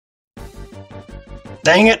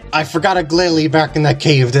Dang it, I forgot a Glalie back in that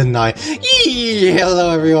cave, didn't I? Yee! Hello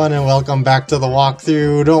everyone and welcome back to the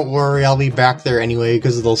walkthrough. Don't worry, I'll be back there anyway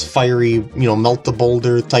because of those fiery, melt the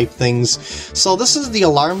boulder type things. So this is the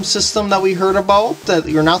alarm system that we heard about that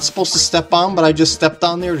you're not supposed to step on, but I just stepped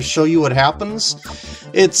on there to show you what happens.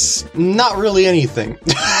 It's not really anything.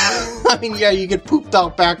 I mean, yeah, you get pooped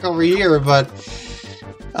out back over here, but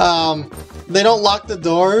they don't lock the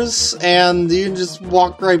doors and you can just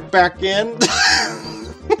walk right back in.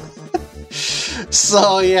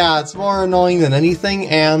 So yeah, it's more annoying than anything,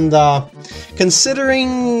 and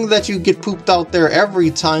considering that you get pooped out there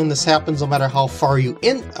every time this happens, no matter how far you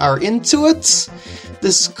are into it,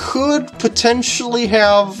 this could potentially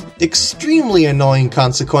have extremely annoying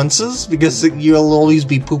consequences, because you'll always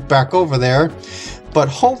be pooped back over there, but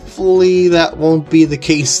hopefully that won't be the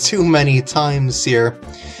case too many times here.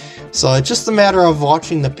 So it's just a matter of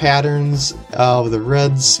watching the patterns of the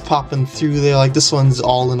reds popping through there. Like this one's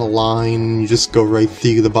all in a line, you just go right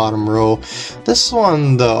through the bottom row. This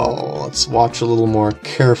one though, let's watch a little more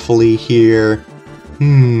carefully here.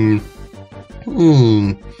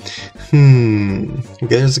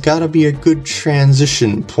 There's gotta be a good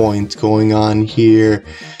transition point going on here.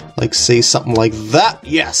 Like say something like that,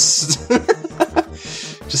 yes!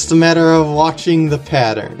 Just a matter of watching the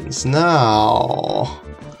patterns. Now...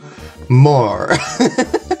 more.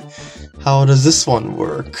 How does this one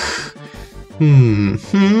work?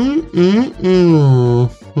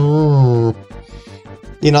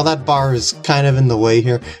 That bar is kind of in the way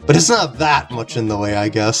here, but it's not that much in the way, I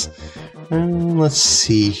guess. Let's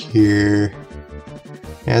see here.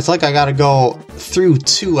 Yeah, it's like I gotta go through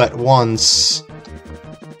two at once.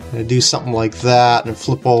 I'm gonna do something like that and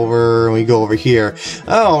flip over and we go over here.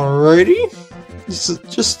 Alrighty. It's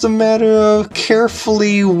just a matter of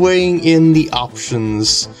carefully weighing in the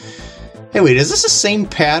options. Hey, wait, is this the same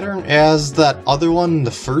pattern as that other one in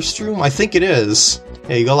the first room? I think it is.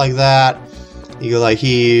 Yeah, you go like that, you go like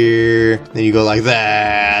here, then you go like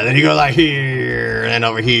that, then you go like here, and then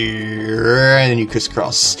over here, and then you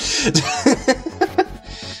crisscross.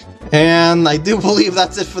 And I do believe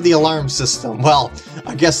that's it for the alarm system. Well,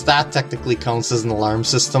 I guess that technically counts as an alarm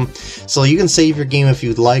system. So you can save your game if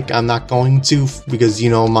you'd like. I'm not going to, because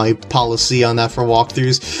my policy on that for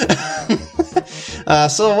walkthroughs.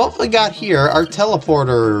 So what we got here are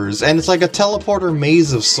teleporters, and it's like a teleporter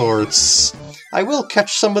maze of sorts. I will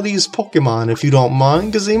catch some of these Pokemon if you don't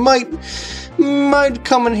mind, because they might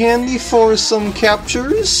come in handy for some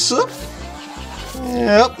captures.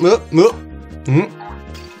 Yep.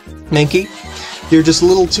 Mankey, you're just a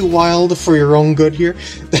little too wild for your own good here.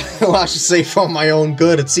 Well, I should say for my own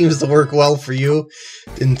good. It seems to work well for you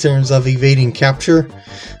in terms of evading capture.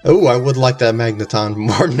 Oh, I would like that Magneton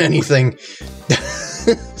more than anything.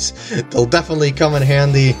 They'll definitely come in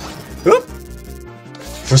handy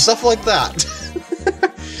for stuff like that.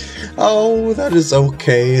 Oh, that is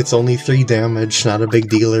okay. It's only 3 damage, not a big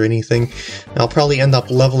deal or anything. I'll probably end up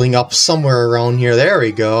leveling up somewhere around here. There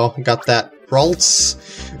we go. Got that Ralts,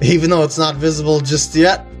 even though it's not visible just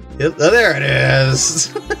yet. Yep, there it is!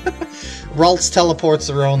 Ralts teleports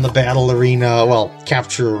around the battle arena, well,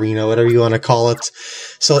 capture arena, whatever you want to call it.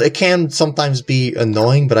 So it can sometimes be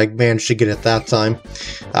annoying, but I managed to get it that time.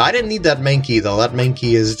 I didn't need that Mankey, though. That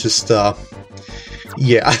Mankey is just,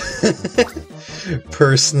 yeah.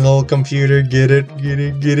 Personal computer, get it.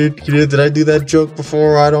 Did I do that joke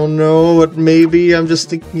before? I don't know, but maybe I'm just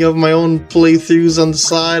thinking of my own playthroughs on the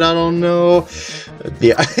side, I don't know.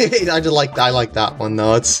 Yeah, I like that one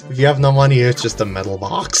though. It's, if you have no money, it's just a metal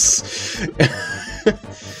box.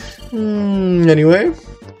 Anyway,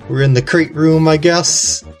 we're in the crate room, I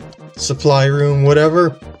guess. Supply room,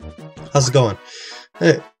 whatever. How's it going?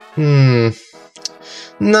 Hey, no,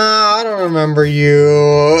 I don't remember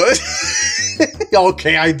you.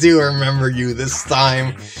 Okay, I do remember you this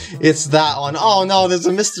time. It's that one. Oh no, there's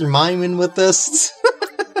a Mr. Mime in with this.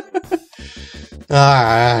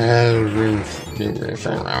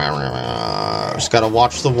 Just gotta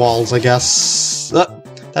watch the walls, I guess.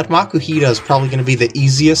 That Makuhita is probably gonna be the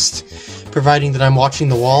easiest, providing that I'm watching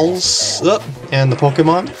the walls. And the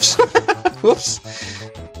Pokemon. Whoops.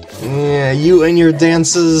 Yeah, you and your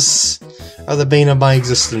dances are the bane of my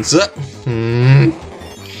existence.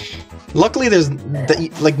 Luckily,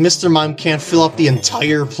 like Mr. Mime can't fill up the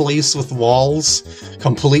entire place with walls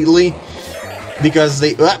completely, because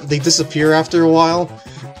they disappear after a while.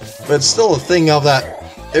 But it's still a thing of that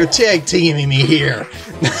they're tag teaming me here.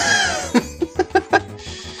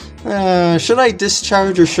 Should I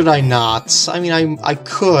discharge or should I not? I mean, I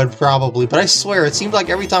could probably, but I swear it seems like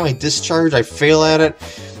every time I discharge, I fail at it,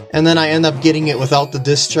 and then I end up getting it without the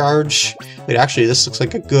discharge. Wait, actually, this looks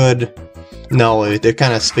like a good No, they're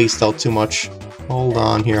kind of spaced out too much. Hold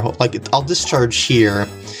on here. Like, I'll discharge here.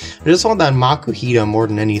 I just want that Makuhita more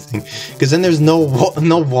than anything, because then there's no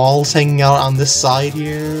walls hanging out on this side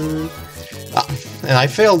here. And I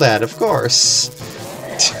failed that, of course.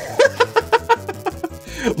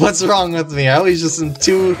 What's wrong with me? I always just am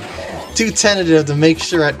too tentative to make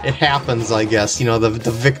sure it happens, I guess. You know, the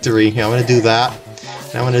victory. I'm gonna do that.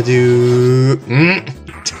 And I'm gonna do...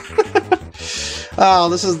 Oh,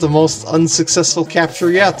 this is the most unsuccessful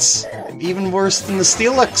capture yet. Even worse than the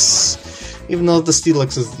Steelix. Even though the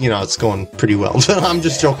Steelix is, you know, it's going pretty well. I'm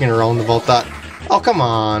just joking around about that. Oh, come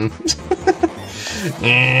on.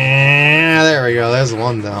 Yeah, there we go. There's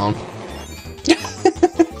one down.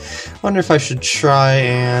 Wonder if I should try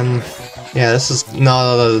and... Yeah, this is...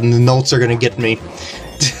 No, the notes are gonna get me.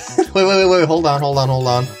 Wait. Hold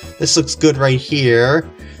on. This looks good right here.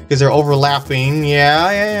 Because they're overlapping.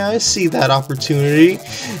 Yeah, I see that opportunity.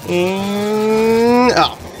 And...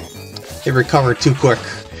 Oh. It recovered too quick.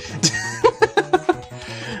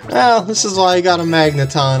 Well, this is why I got a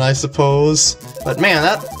Magneton, I suppose. But man,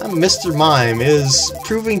 that Mr. Mime is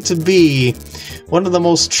proving to be one of the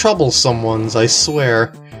most troublesome ones, I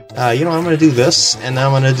swear. You know, I'm gonna do this, and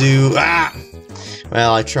I'm gonna do... Ah!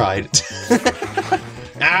 Well, I tried.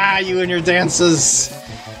 Ah, you and your dances!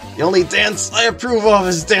 The only dance I approve of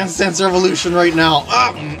is Dance Dance Revolution right now.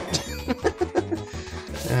 Ah!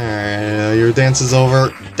 Alright, your dance is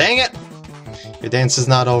over. Dang it! Your dance is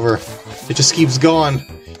not over. It just keeps going.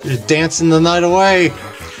 You're just dancing the night away.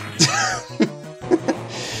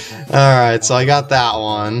 Alright, so I got that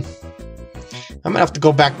one. I'm gonna have to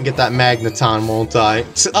go back and get that Magneton, won't I?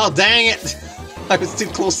 Oh, dang it! I was too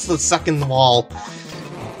close to the second wall.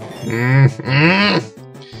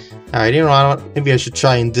 Alright, you know what? Maybe I should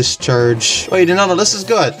try and discharge. Wait, no, this is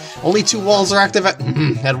good. Only 2 walls are active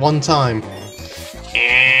at one time.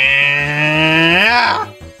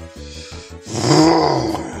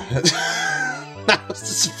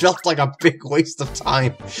 This felt like a big waste of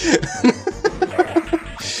time.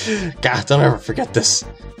 God, don't ever forget this.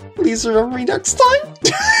 Please remember me next time.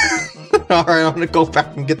 Alright, I'm gonna go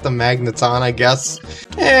back and get the Magneton, I guess.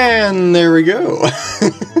 And there we go.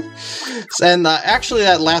 And actually,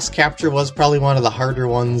 that last capture was probably one of the harder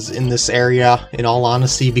ones in this area, in all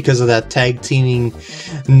honesty, because of that tag teaming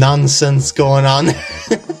nonsense going on.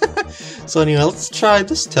 So anyway, let's try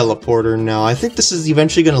this teleporter now. I think this is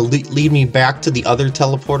eventually going to lead me back to the other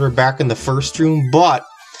teleporter back in the first room, but,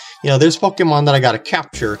 you know, there's Pokemon that I gotta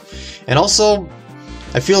capture. And also,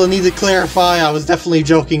 I feel the need to clarify, I was definitely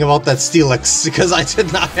joking about that Steelix, because I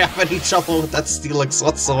did not have any trouble with that Steelix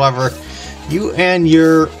whatsoever. You and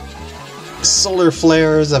your solar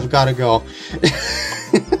flares have gotta go.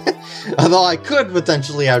 Although I could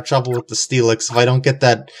potentially have trouble with the Steelix if I don't get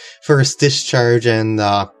that first discharge and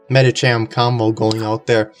Medicham combo going out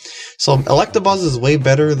there. So Electabuzz is way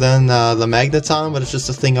better than the Magneton, but it's just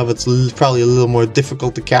a thing of it's probably a little more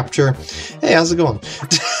difficult to capture. Hey, how's it going?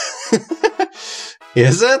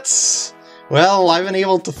 Is it? Well, I've been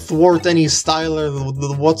able to thwart any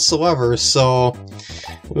styler whatsoever, so...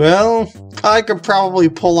 Well, I could probably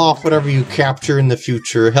pull off whatever you capture in the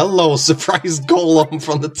future. Hello, surprise Golem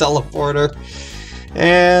from the teleporter.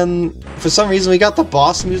 And for some reason we got the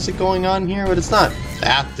boss music going on here, but it's not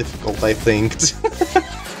that difficult, I think.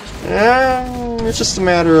 It's just a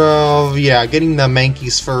matter of, yeah, getting the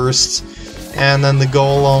Mankeys first, and then the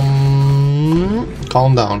Golem...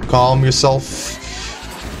 Calm down, calm yourself.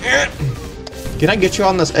 Can I get you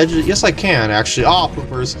on this edge? Yes, I can, actually. Oh,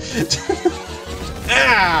 poopers.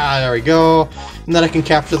 Ah, there we go. And then I can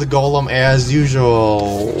capture the Golem as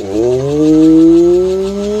usual.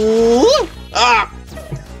 Ah!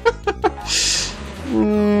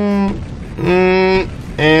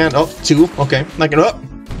 And, oh, 2. Okay, knock it up.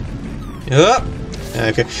 Yep.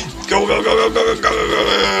 Okay. Go.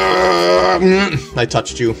 I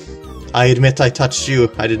touched you. I admit I touched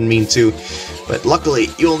you. I didn't mean to. But luckily,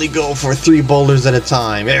 you only go for 3 boulders at a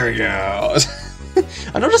time. There we go.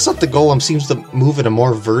 I noticed that the Golem seems to move in a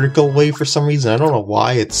more vertical way for some reason. I don't know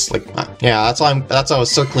why. It's like, yeah, that's why I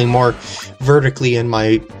was circling more vertically in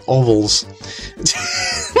my ovals.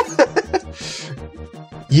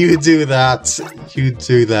 You do that. You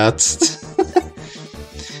do that.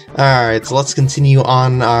 Alright, so let's continue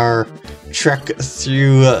on our trek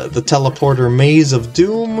through the teleporter maze of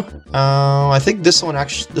doom. I think this one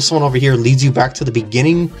over here leads you back to the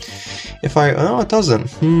beginning. Oh, it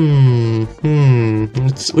doesn't.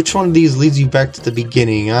 Which one of these leads you back to the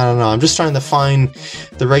beginning? I don't know. I'm just trying to find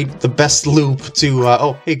the best loop to.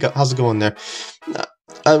 Oh, hey, how's it going there?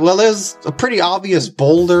 Well, there's a pretty obvious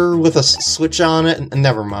boulder with a switch on it.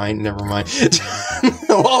 Never mind, never mind.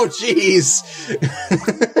 Oh, jeez!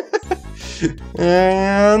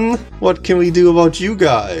 And what can we do about you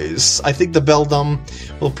guys? I think the Beldum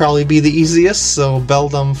will probably be the easiest, so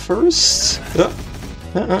Beldum first. Yep.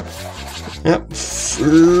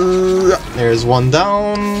 There's one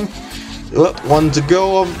down. One to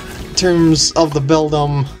go in terms of the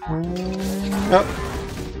Beldum.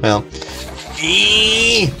 Well.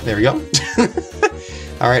 There we go.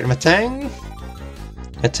 Alright, Matang.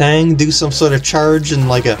 Matang, do some sort of charge in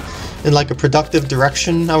like a productive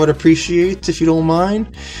direction, I would appreciate, if you don't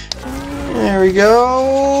mind. There we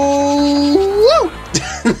go! Woo!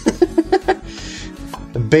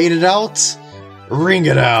 Bait it out, ring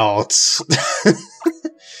it out.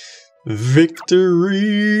 Victory!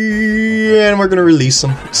 And we're gonna release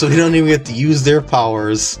them, so we don't even get to use their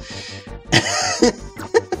powers.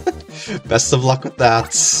 Best of luck with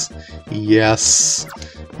that. Yes.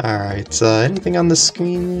 Alright, anything on the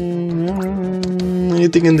screen?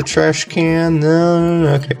 Anything in the trash can? No,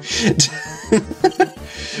 okay.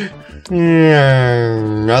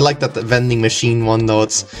 I like that the vending machine one though.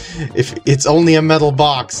 It's only a metal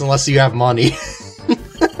box unless you have money.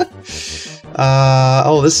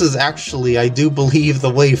 Oh, this is actually, I do believe,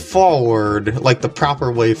 the way forward, like the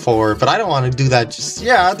proper way forward, but I don't want to do that just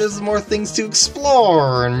yet. There's more things to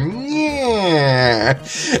explore, and yeah.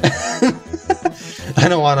 I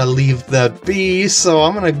don't want to leave that be, so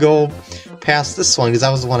I'm gonna go past this one, because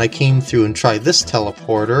that was the one I came through and tried this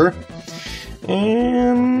teleporter.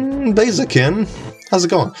 And Blaziken, how's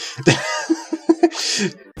it going?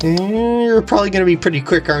 You're probably gonna be pretty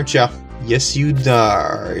quick, aren't you? Yes, you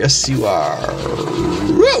are. Yes, you are.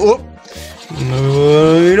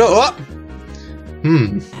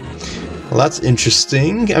 Well, that's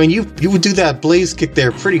interesting. I mean, you would do that blaze kick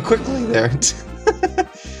there pretty quickly there.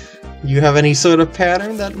 You have any sort of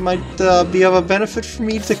pattern that might be of a benefit for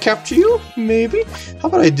me to capture you? Maybe? How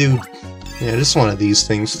about I do... Yeah, just one of these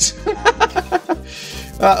things.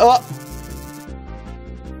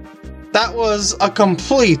 That was a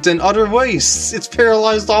complete and utter waste. It's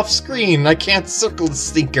paralyzed off screen. I can't circle the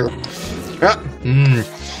stinker.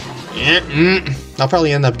 I'll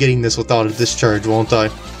probably end up getting this without a discharge, won't I?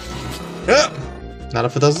 Not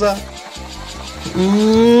if it does that.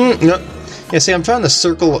 Yeah, see, I'm trying to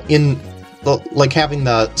circle in, like, having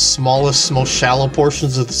the smallest, most shallow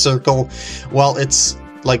portions of the circle while it's,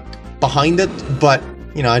 like, behind it, but,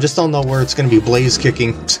 you know, I just don't know where it's going to be blaze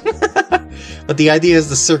kicking. But the idea is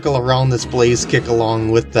to circle around this blaze kick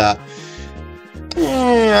along with that.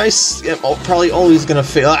 I'm probably always gonna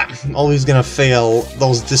fail. Always gonna fail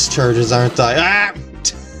those discharges, aren't I?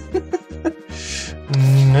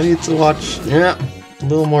 I need to watch a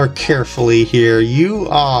little more carefully here. You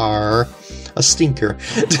are a stinker.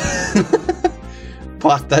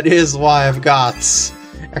 But that is why I've got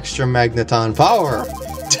extra magneton power.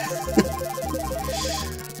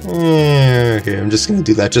 Okay, I'm just gonna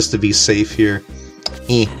do that just to be safe here.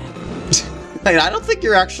 I don't think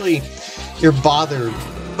you're bothered.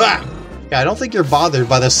 Yeah, I don't think you're bothered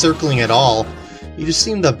by the circling at all. You just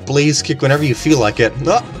seem to blaze kick whenever you feel like it.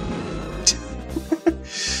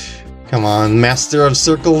 Come on, master of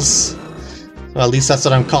circles. Well, at least that's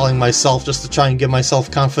what I'm calling myself, just to try and give myself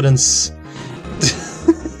confidence.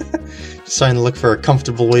 Just trying to look for a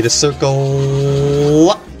comfortable way to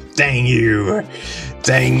circle. Dang you!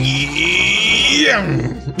 Dang you!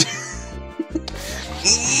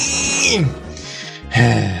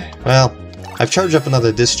 Well, I've charged up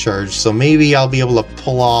another discharge, so maybe I'll be able to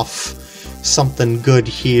pull off something good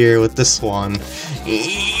here with this one.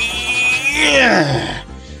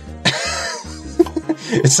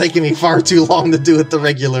 It's taking me far too long to do it the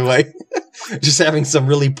regular way. Just having some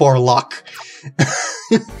really poor luck.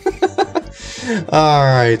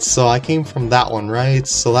 Alright, so I came from that one, right?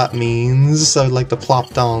 So that means I would like to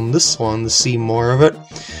plop down this one to see more of it.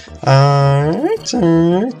 Alright.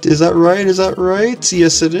 Is that right? Is that right?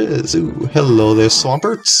 Yes, it is. Ooh, hello there,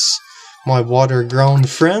 Swamperts. My water ground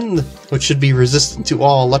friend, which should be resistant to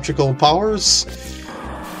all electrical powers.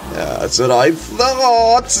 That's what I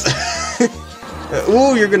thought!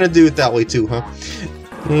 Ooh, you're gonna do it that way too, huh?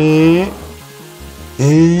 Yeah.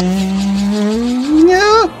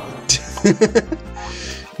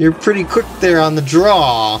 You're pretty quick there on the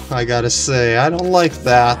draw, I gotta say. I don't like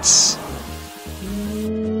that.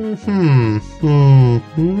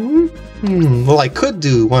 Well, I could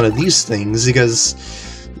do one of these things, because,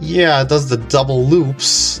 yeah, it does the double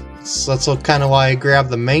loops. So that's kind of why I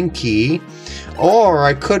grabbed the main key. Or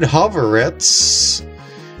I could hover it.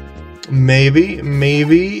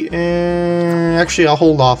 Maybe. Actually, I'll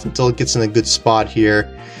hold off until it gets in a good spot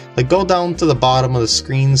here. Like, go down to the bottom of the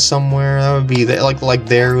screen somewhere. That would be like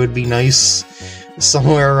there would be nice.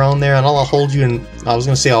 Somewhere around there, and I'll hold you in. I was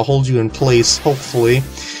gonna say I'll hold you in place, hopefully.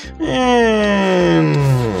 And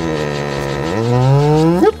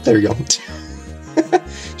there we go.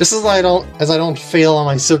 Just as I don't fail on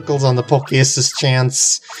my circles on the Poke Assist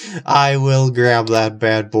chance, I will grab that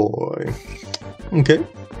bad boy. Okay.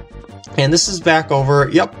 And this is back over,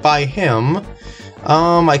 yep, by him.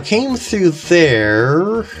 I came through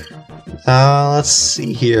there. Let's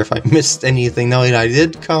see here if I missed anything. No, I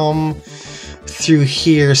did come through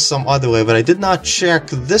here some other way, but I did not check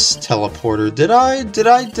this teleporter. Did I?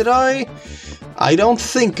 I don't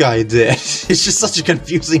think I did. It's just such a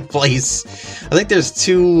confusing place. I think there's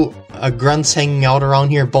two grunts hanging out around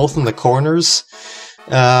here, both in the corners.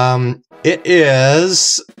 It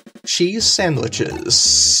is cheese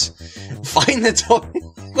sandwiches. Find the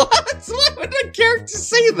What? Why would a character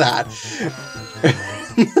say that?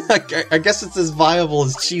 I guess it's as viable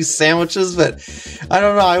as cheese sandwiches, but I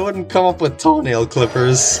don't know, I wouldn't come up with toenail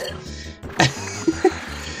clippers.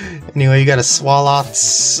 Anyway, you got a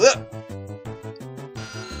Swallots.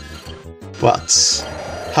 But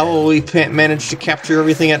how will we manage to capture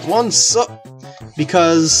everything at once?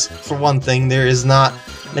 Because, for one thing, there is not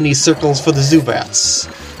many circles for the Zubats.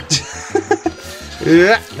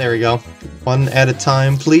 There we go. One at a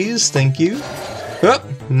time, please. Thank you.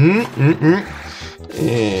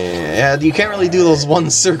 Yeah, you can't really do those one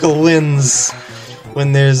circle wins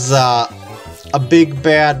when there's a big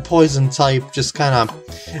bad poison type just kind of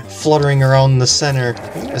fluttering around the center.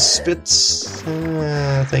 Spits.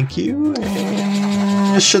 Thank you.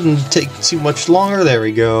 It shouldn't take too much longer. There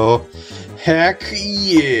we go. Heck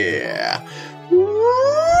yeah.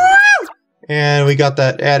 And we got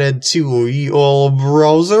that added to the old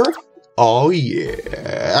browser. Oh yeah.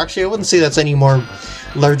 Actually, I wouldn't say that's any more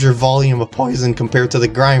larger volume of poison compared to the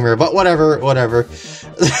Grimer, but whatever.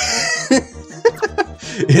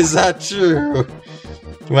 Is that true?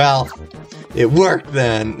 Well, it worked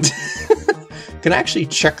then. Can I actually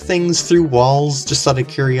check things through walls just out of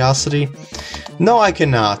curiosity? No, I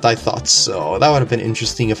cannot. I thought so. That would have been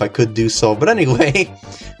interesting if I could do so. But anyway,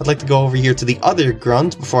 I'd like to go over here to the other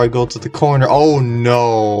grunt before I go to the corner. Oh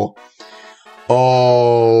no.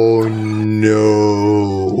 Oh no.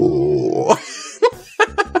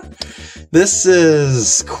 This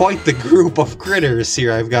is quite the group of critters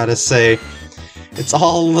here, I've got to say. It's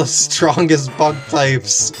all the strongest bug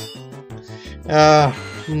types. Yep.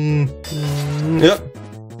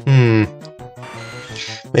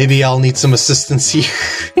 Maybe I'll need some assistance here.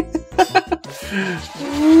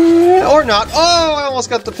 Or not. Oh, I almost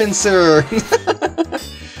got the pincer.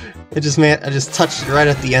 I just touched it right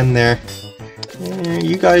at the end there.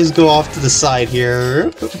 You guys go off to the side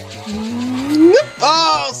here.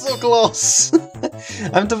 Oh, so close!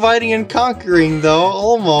 I'm dividing and conquering, though,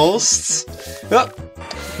 almost.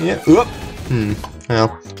 Yeah, well,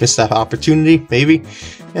 missed that opportunity, maybe.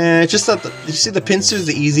 Just that, you see the pincer is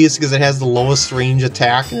the easiest because it has the lowest range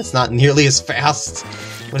attack, and it's not nearly as fast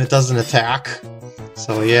when it doesn't attack.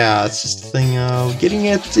 So yeah, it's just a thing of getting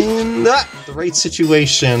it in the right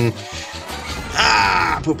situation.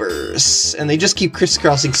 Ah, poopers! And they just keep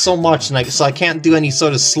crisscrossing so much, and so I can't do any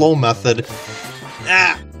sort of slow method.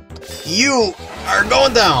 Ah! You are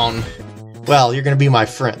going down! Well, you're gonna be my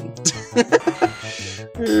friend.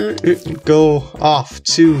 Go off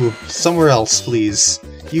to somewhere else, please.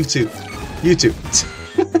 You two.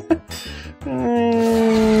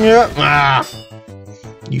 Ah!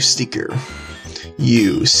 You stinker.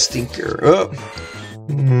 Oh.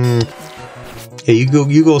 Yeah,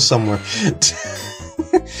 you go somewhere.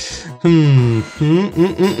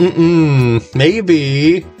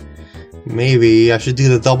 Maybe I should do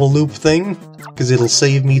the double loop thing, because it'll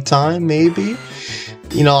save me time, maybe?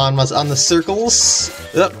 You know, on the circles.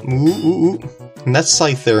 And that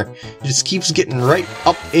Scyther, it just keeps getting right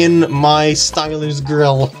up in my Styler's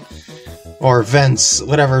grill. Or vents,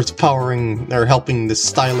 whatever it's powering or helping the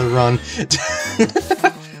Styler run.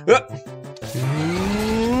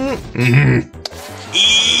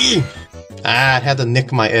 Ah, it had to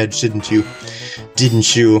nick my edge, didn't you?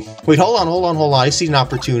 Wait, hold on. I see an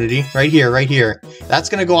opportunity. Right here. That's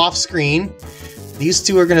gonna go off screen. These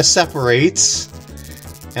two are gonna separate.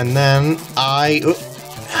 And then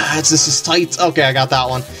this is tight. Okay, I got that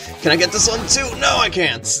one. Can I get this one too? No, I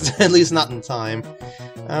can't. At least not in time.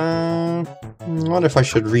 I wonder if I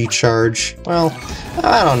should recharge. Well,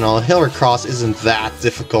 I don't know. Hill or Cross isn't that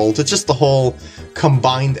difficult. It's just the whole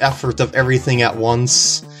combined effort of everything at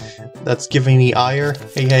once. That's giving me ire.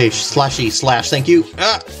 Hey, hey, slashy, slash, thank you.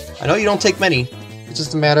 Ah, I know you don't take many. It's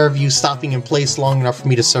just a matter of you stopping in place long enough for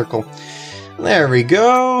me to circle. There we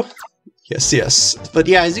go. Yes, yes. But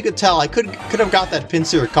yeah, as you could tell, I could have got that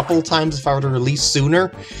pincer a couple of times if I were to release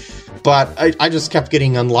sooner. But I just kept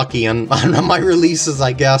getting unlucky on my releases,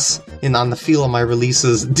 I guess. And on the feel of my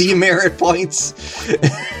releases. Demerit points!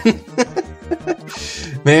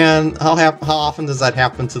 Man, how often does that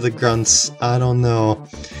happen to the grunts? I don't know.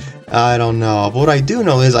 I don't know. But what I do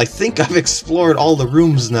know is I think I've explored all the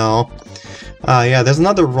rooms now. Yeah, there's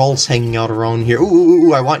another rolls hanging out around here.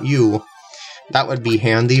 Ooh, I want you. That would be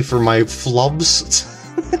handy for my flubs.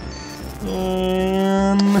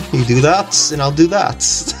 And you do that, and I'll do that.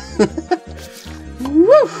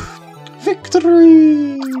 Woo!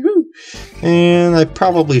 Victory! Woo! And I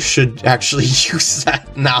probably should actually use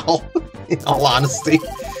that now, in all honesty.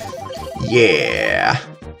 Yeah.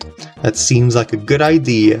 That seems like a good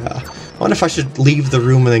idea. I wonder if I should leave the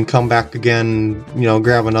room and then come back again, you know,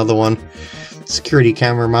 grab another one. Security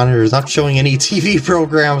camera monitor is not showing any TV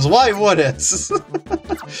programs. Why would it?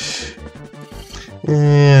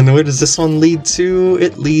 And where does this one lead to?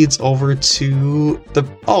 It leads over to the...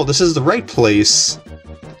 Oh, this is the right place.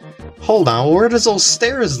 Hold on, where does those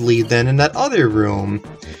stairs lead then in that other room?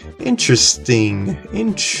 Interesting.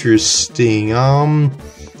 Interesting. How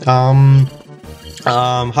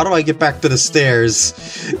do I get back to the stairs?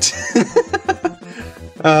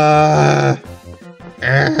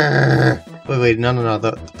 Wait, no.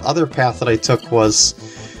 The other path that I took was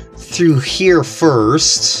through here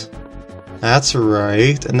first. That's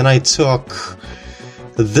right. And then I took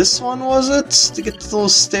this one, was it? To get to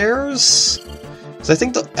those stairs? So I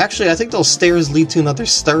think I think those stairs lead to another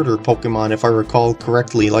starter Pokemon, if I recall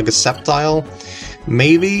correctly, like a Sceptile.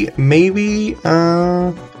 Maybe.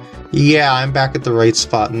 Yeah, I'm back at the right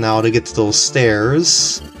spot now to get to those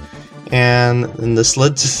stairs. And this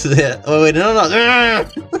led to the... Oh wait, no.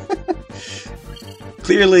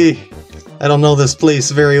 Clearly, I don't know this place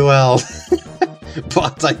very well.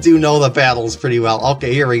 But I do know the battles pretty well.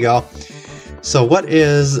 Okay, here we go. So what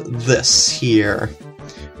is this here?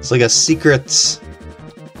 It's like a secret...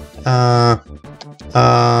 No,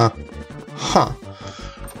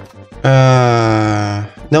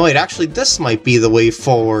 wait, actually, this might be the way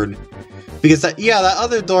forward. Because, that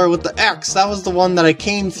other door with the X, that was the one that I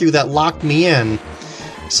came through that locked me in.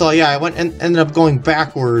 So, yeah, I went and ended up going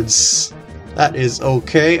backwards. That is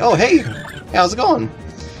okay. Oh, hey! How's it going?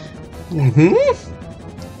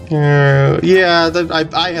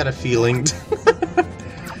 I had a feeling.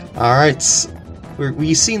 Alright.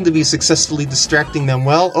 We seem to be successfully distracting them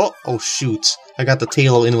well. Oh, shoot. I got the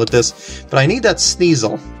tail in with this. But I need that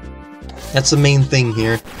Sneasel. That's the main thing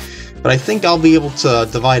here. But I think I'll be able to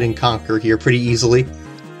divide and conquer here pretty easily.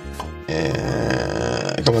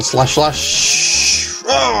 Come on, slash.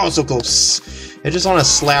 Oh, so close. I just want to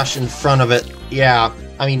slash in front of it. Yeah,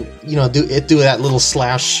 I mean, you know, do that little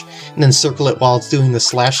slash and then circle it while it's doing the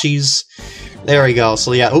slashies. There we go.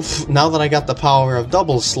 So yeah, oof, now that I got the power of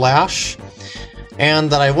double slash, and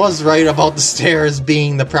that I was right about the stairs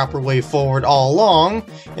being the proper way forward all along,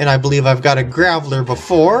 and I believe I've got a Graveler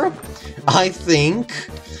before, I think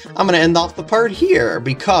I'm going to end off the part here,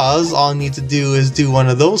 because all I need to do is do one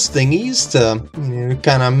of those thingies to, you know,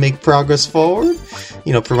 kind of make progress forward,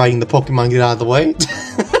 you know, providing the Pokemon get out of the way.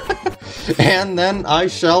 And then I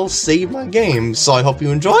shall save my game. So I hope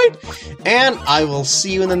you enjoyed, and I will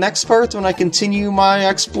see you in the next part when I continue my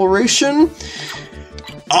exploration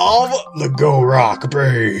of the Go Rock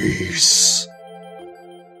Base.